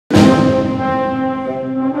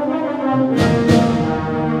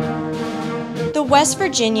The West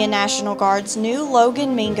Virginia National Guard's new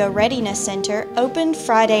Logan Mingo Readiness Center opened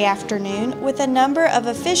Friday afternoon with a number of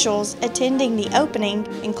officials attending the opening,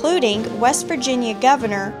 including West Virginia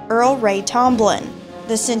Governor Earl Ray Tomblin.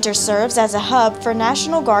 The center serves as a hub for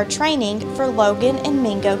National Guard training for Logan and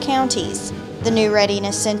Mingo counties. The new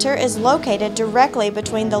Readiness Center is located directly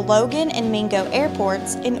between the Logan and Mingo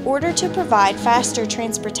airports in order to provide faster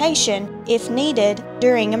transportation, if needed,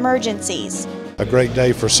 during emergencies. A great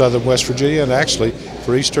day for southern West Virginia and actually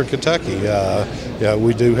for eastern Kentucky.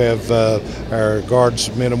 We do have our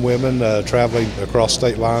Guards men and women traveling across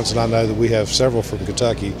state lines, and I know that we have several from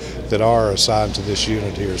Kentucky that are assigned to this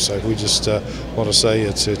unit here. So we just want to say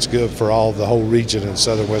it's good for the whole region in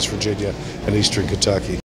southern West Virginia and eastern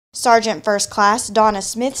Kentucky. Sergeant First Class Donna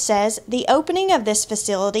Smith says the opening of this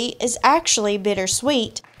facility is actually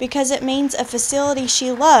bittersweet because it means a facility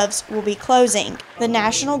she loves will be closing, the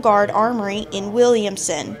National Guard Armory in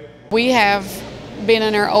Williamson. We have been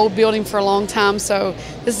in our old building for a long time, so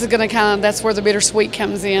this is going to that's where the bittersweet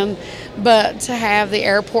comes in. But to have the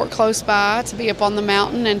airport close by, to be up on the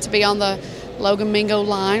mountain, and to be on the Logan-Mingo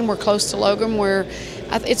line, we're close to Logan,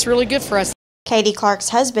 it's really good for us. Katie Clark's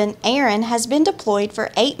husband, Aaron, has been deployed for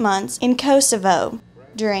 8 months in Kosovo.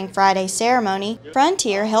 During Friday's ceremony,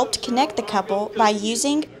 Frontier helped connect the couple by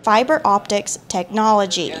using fiber optics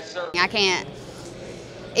technology. I can't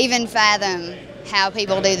even fathom how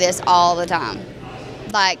people do this all the time.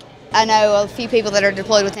 Like, I know a few people that are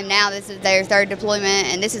deployed with him now. This is their third deployment,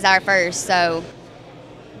 and this is our first. So,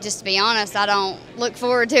 just to be honest, I don't look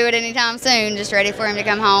forward to it anytime soon. Just ready for him to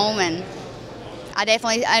come home, and I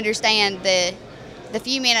definitely understand the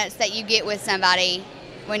few minutes that you get with somebody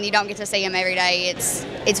when you don't get to see them every day.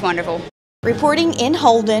 It's wonderful. Reporting in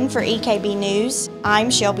Holden for EKB News,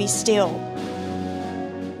 I'm Shelby Steele.